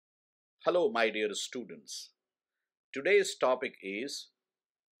Hello, my dear students. Today's topic is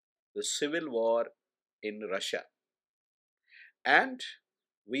the civil war in Russia, and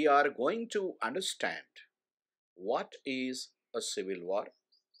we are going to understand what is a civil war,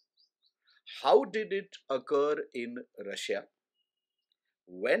 how did it occur in Russia,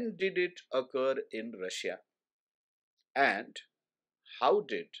 when did it occur in Russia, and how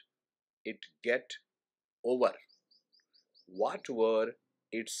did it get over? What were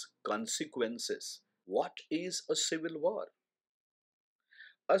its consequences? What is a civil war?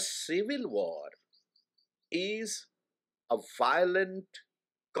 A civil war is a violent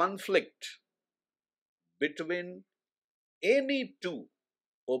conflict between any two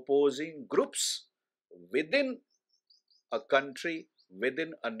opposing groups within a country,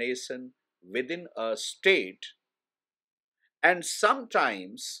 within a nation, within a state, and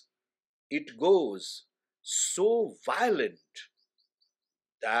sometimes it goes so violent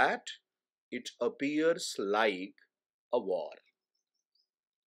that it appears like a war.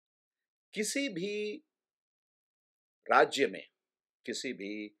 किसी भी राज्य में, किसी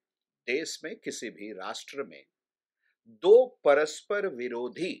भी देश में, किसी भी राष्ट्र में दो परस्पर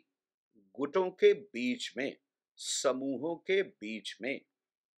विरोधी गुटों के बीच में, समूहों के बीच में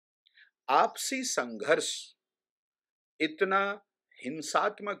आपसी संघर्ष इतना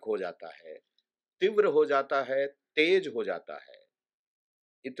हिंसात्मक हो जाता है, तीव्र हो जाता है, तेज हो जाता है,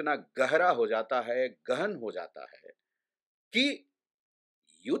 इतना गहरा हो जाता है, गहन हो जाता है कि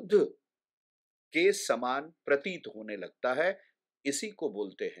युद्ध के समान प्रतीत होने लगता है। इसी को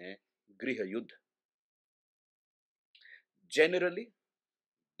बोलते हैं गृह युद्ध। Generally,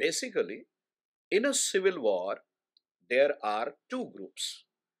 basically, in a civil war, there are two groups.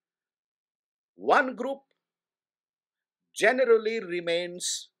 One group generally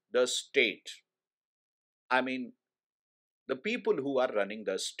remains the state. I mean, the people who are running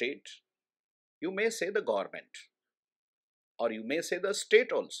the state. You may say the government, or you may say the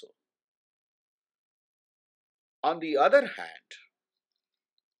state also. On the other hand,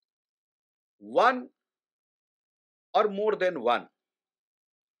 one or more than one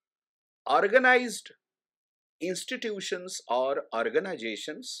organized institutions or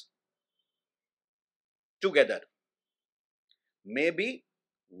organizations together. Maybe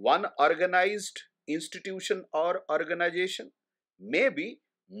one organized institution or organization, maybe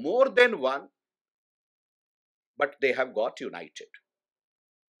more than one, but they have got united.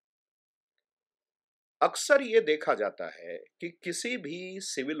 अक्सर ये देखा जाता है कि किसी भी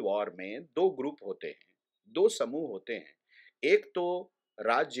civil war में दो ग्रुप होते हैं, दो समूह होते हैं। एक तो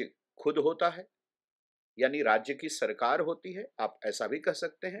राज्य खुद होता है, यानी राज्य की सरकार होती है, आप ऐसा भी कह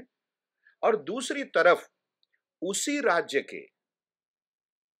सकते हैं, और दूसरी तरफ उसी राज्य के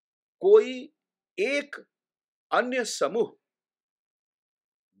कोई एक अन्य समूह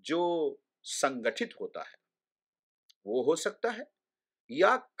जो संगठित होता है, वो हो सकता है,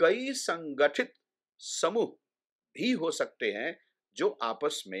 या कई संगठित समूह भी हो सकते हैं जो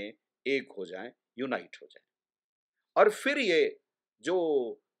आपस में एक हो जाएं, यूनाइट हो जाएं। और फिर ये जो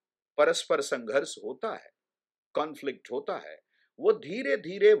परस्पर संघर्ष होता है, कॉन्फ्लिक्ट होता है, वो धीरे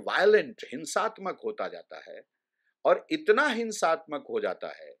धीरे वायलेंट, हिंसात्मक होता जाता है, और इतना हिंसात्मक हो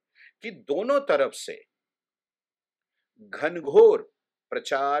जाता है कि दोनों तरफ से घनघोर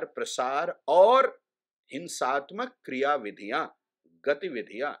प्रचार प्रसार और हिंसात्मक क्रियाविधियां,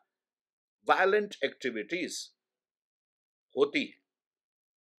 गतिविधियां, वायलेंट एक्टिविटीज होती है,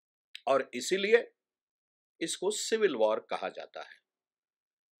 और इसीलिए इसको सिविल वॉर कहा जाता है।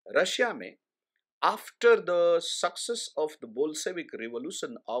 रशिया में after the success of the Bolshevik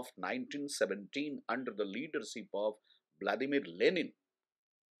Revolution of 1917 under the leadership of Vladimir Lenin,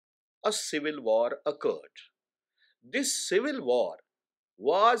 a civil war occurred. This civil war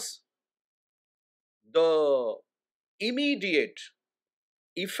was the immediate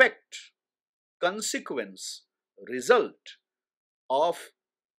effect, consequence, result of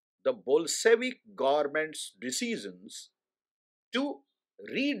the Bolshevik government's decisions to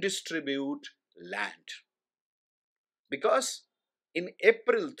redistribute land. Because in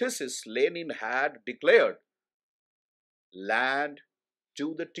April thesis, Lenin had declared land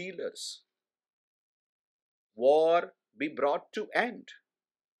to the tillers, war be brought to end,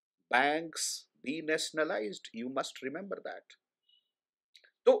 banks be nationalized. You must remember that.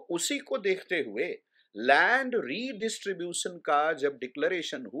 तो उसी को देखते हुए land redistribution का जब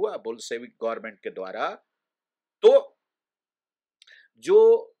declaration हुआ Bolshevik government के द्वारा, तो जो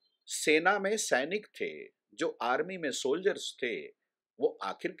सेना में सैनिक थे, जो आर्मी में सोल्जर्स थे, वो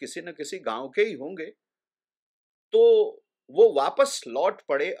आखिर किसी न किसी गांव के ही होंगे, तो वो वापस लौट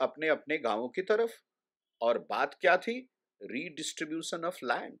पड़े अपने अपने गांवों की तरफ। और बात क्या थी? Redistribution of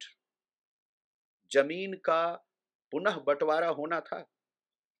land. जमीन का पुनः बंटवारा होना था।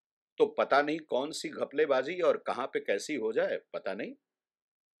 तो पता नहीं कौन सी घपलेबाजी और कहां पे कैसी हो जाए, पता नहीं।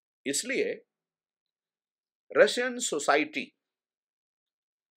 इसलिए रशियन सोसाइटी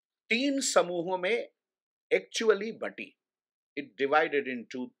 3 समूहों में एक्चुअली बटी। It divided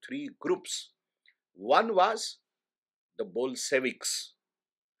into 3 groups. One was the Bolsheviks.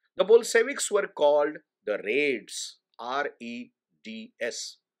 The Bolsheviks were called the Reds, R-E-D-S,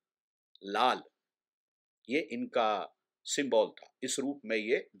 लाल, ये इनका सिंबल था, इस रूप में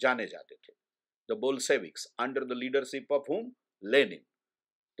ये जाने जाते थे। The Bolsheviks, under the leadership of whom? Lenin,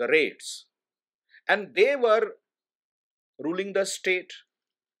 the Reds. And they were ruling the state.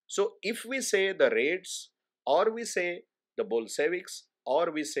 So if we say the Reds, or we say the Bolsheviks,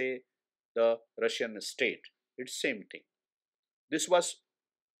 or we say the Russian state, it's same thing. This was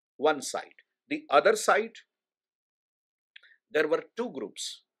one side. The other side, there were 2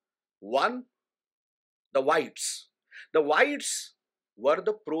 groups. One, the whites. The whites were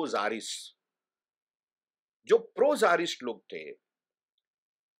the pro-czarists. जो pro-czarist लोग थे,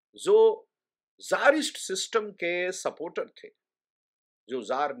 जो czarist system के supporter थे, जो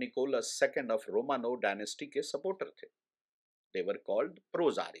jar Nicholas second of Romano dynasty के supporter थे, they were called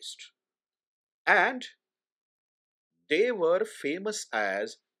pro-czarist. And they were famous as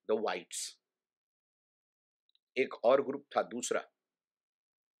the whites. एक और ग्रुप था दूसरा,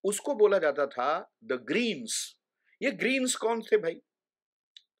 उसको बोला जाता था द ग्रीन्स। ये ग्रीन्स कौन थे भाई?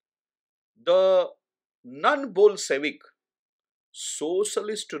 The non Bolshevik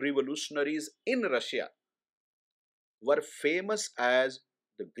socialist revolutionaries in Russia were famous as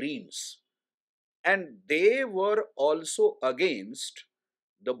the Green's, and they were also against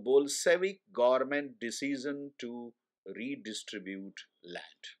the Bolshevik government decision to redistribute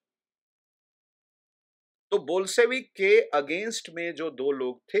land. तो बोल्शेविक के अगेंस्ट में जो 2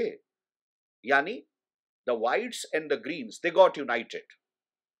 लोग थे, यानी the whites and the Green's, they got United.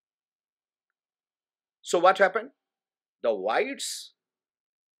 So what happened? The whites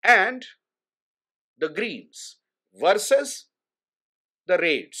and the Green's versus the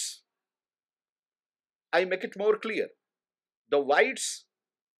Reds. I make it more clear. The whites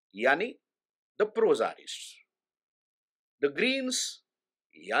यानी the प्रोजारिस्ट, the Green's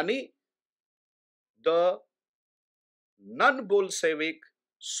यानी the non-Bolshevik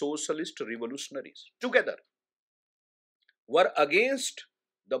socialist revolutionaries together were against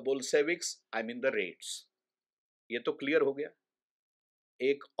the Bolsheviks, I mean the Reds. ये तो clear हो गया।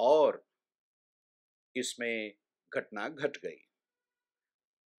 एक और इसमें घटना घट गई।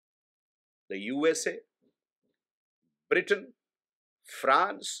 The USA, Britain,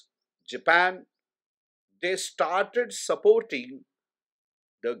 France, Japan, they started supporting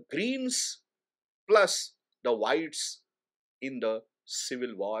the Greens plus the whites in the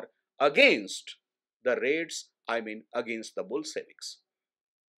civil war against the Reds, I mean against the Bolsheviks.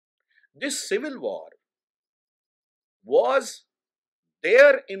 This civil war was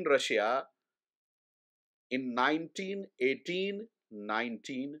there in Russia in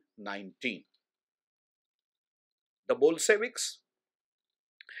 1918-1919. The Bolsheviks,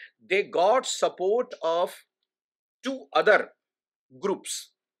 they got support of 2 other groups,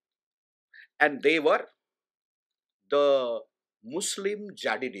 and they were the Muslim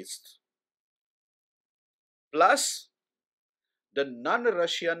jihadists plus the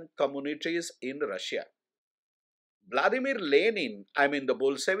non-Russian communities in Russia. Vladimir Lenin, I mean the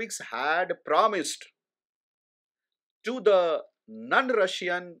Bolsheviks, had promised to the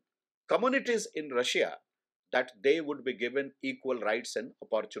non-Russian communities in Russia that they would be given equal rights and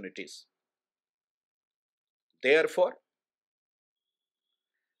opportunities. Therefore,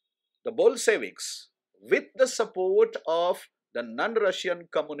 the Bolsheviks, with the support of the non-Russian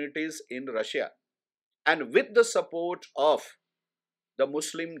communities in Russia and with the support of the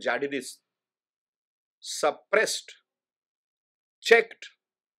Muslim jihadists, suppressed, checked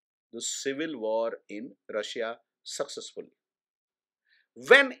the civil war in Russia successfully.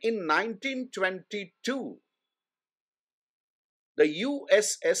 When in 1922 the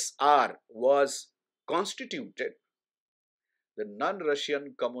USSR was constituted, the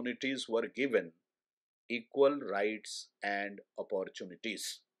non-Russian communities were given equal rights and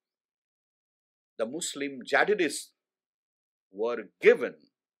opportunities. The Muslim jihadists were given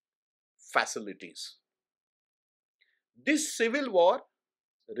facilities. This civil war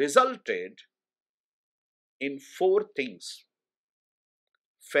resulted in 4 things: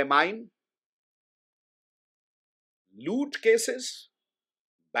 famine, loot cases,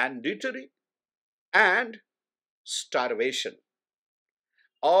 banditry and starvation.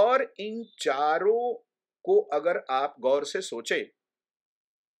 और इन चारों को अगर आप गौर से सोचे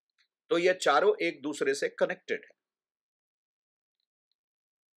तो ये चारों एक दूसरे से कनेक्टेड है।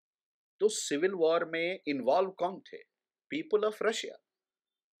 तो सिविल वॉर में इन्वॉल्व कौन थे? People of Russia,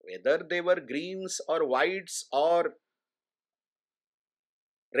 whether they were Green's और व्हाइट्स और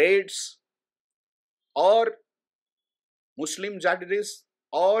रेड्स और Muslim jihadists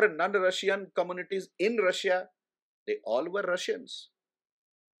or non-Russian communities in Russia, they all were Russians.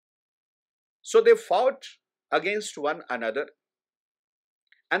 So they fought against one another,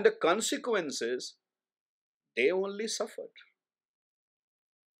 and the consequences, they only suffered.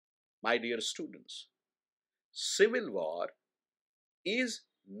 My dear students, civil war is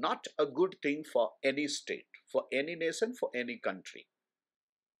not a good thing for any state, for any nation, for any country.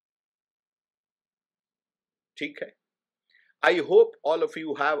 ठीक है? I hope all of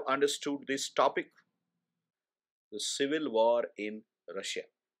you have understood this topic, the civil war in Russia.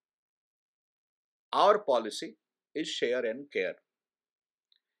 Our policy is share and care.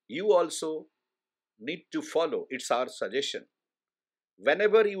 You also need to follow, it's our suggestion.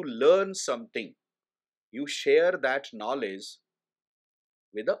 Whenever you learn something, you share that knowledge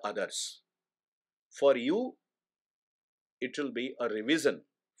with the others. For you, it will be a revision.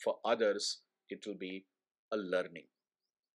 For others, it will be a learning.